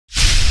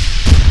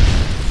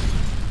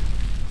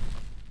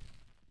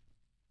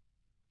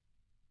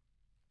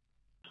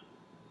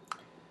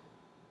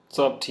What's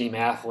up, Team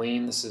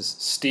Athlean? This is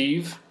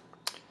Steve.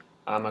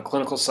 I'm a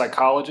clinical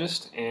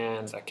psychologist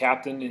and a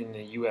captain in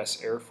the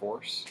U.S. Air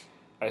Force.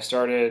 I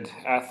started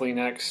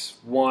ATHLEAN-X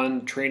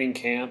 1 training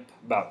camp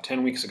about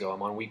 10 weeks ago.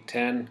 I'm on week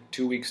 10,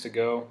 2 weeks to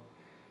go.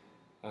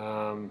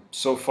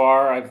 So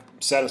far, I'm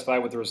satisfied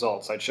with the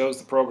results. I chose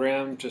the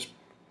program, just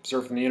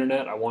surfing the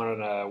internet. I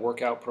wanted a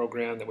workout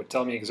program that would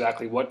tell me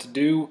exactly what to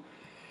do,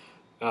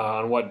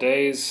 on what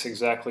days,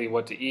 exactly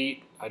what to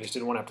eat. I just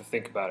didn't want to have to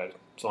think about it.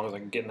 As long as I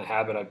could get in the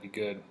habit, I'd be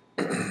good.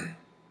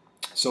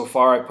 So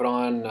far, I put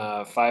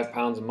on 5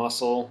 pounds of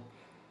muscle.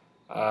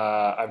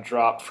 I've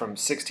dropped from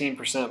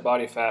 16%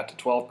 body fat to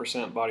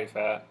 12% body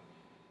fat,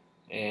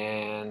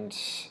 and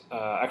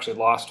actually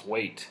lost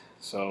weight.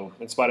 So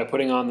in spite of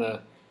putting on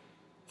the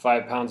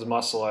 5 pounds of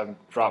muscle, I've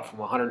dropped from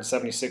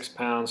 176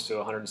 pounds to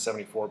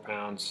 174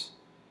 pounds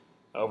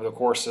over the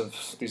course of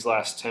these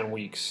last 10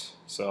 weeks.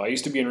 So I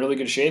used to be in really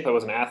good shape. I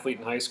was an athlete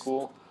in high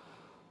school,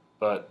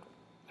 but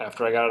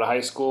after I got out of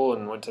high school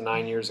and went to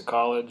 9 years of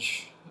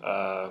college,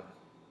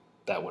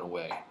 that went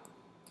away.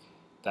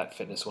 That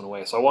fitness went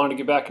away. So I wanted to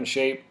get back in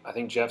shape. I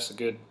think Jeff's a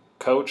good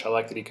coach. I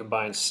like that he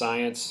combines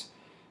science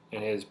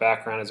and his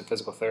background as a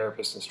physical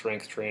therapist and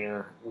strength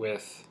trainer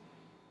with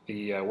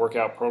the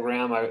workout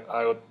program.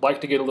 I would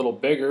like to get a little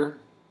bigger,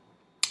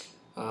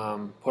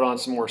 put on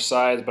some more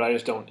size, but I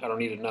don't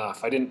need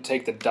enough. I didn't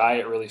take the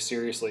diet really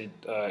seriously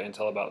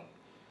until about,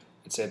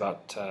 I'd say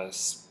about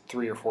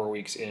 3 or 4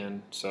 weeks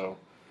in. So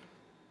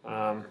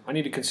I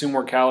need to consume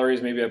more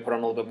calories. Maybe I put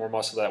on a little bit more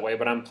muscle that way.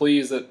 But I'm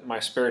pleased that my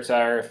spare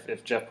tire,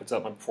 if Jeff puts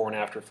up my before and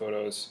after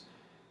photos,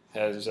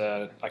 has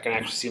I can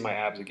actually see my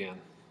abs again.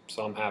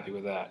 So I'm happy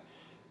with that.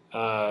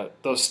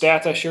 Those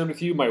stats I shared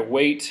with you, my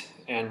weight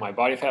and my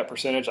body fat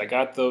percentage, I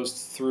got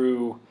those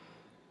through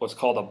what's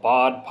called a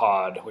Bod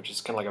Pod, which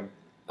is kind of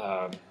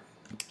like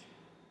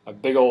a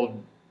big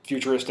old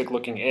futuristic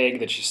looking egg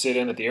that you sit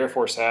in that the Air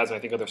Force has, and I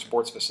think other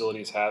sports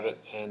facilities have it,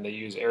 and they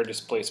use air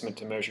displacement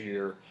to measure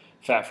your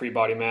fat-free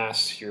body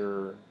mass,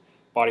 your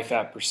body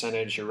fat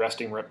percentage, your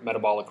resting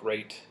metabolic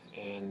rate,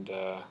 and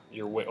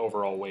your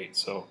overall weight.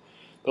 So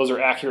those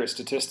are accurate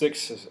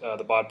statistics.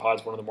 The Bod Pod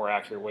is one of the more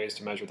accurate ways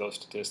to measure those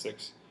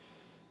statistics.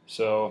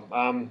 So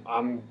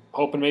I'm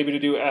hoping maybe to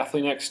do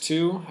ATHLEAN-X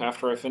 2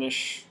 after I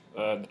finish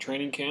the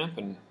training camp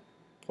and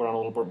put on a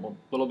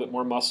little bit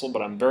more muscle,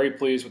 but I'm very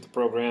pleased with the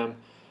program.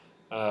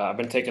 I've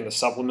been taking the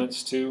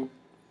supplements too.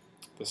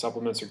 The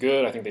supplements are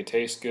good. I think they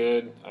taste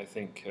good. I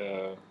think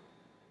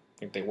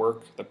they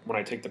work. When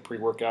I take the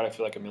pre-workout, I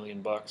feel like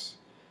 $1,000,000.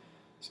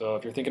 So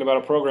if you're thinking about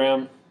a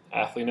program,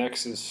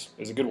 ATHLEAN-X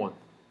is a good one.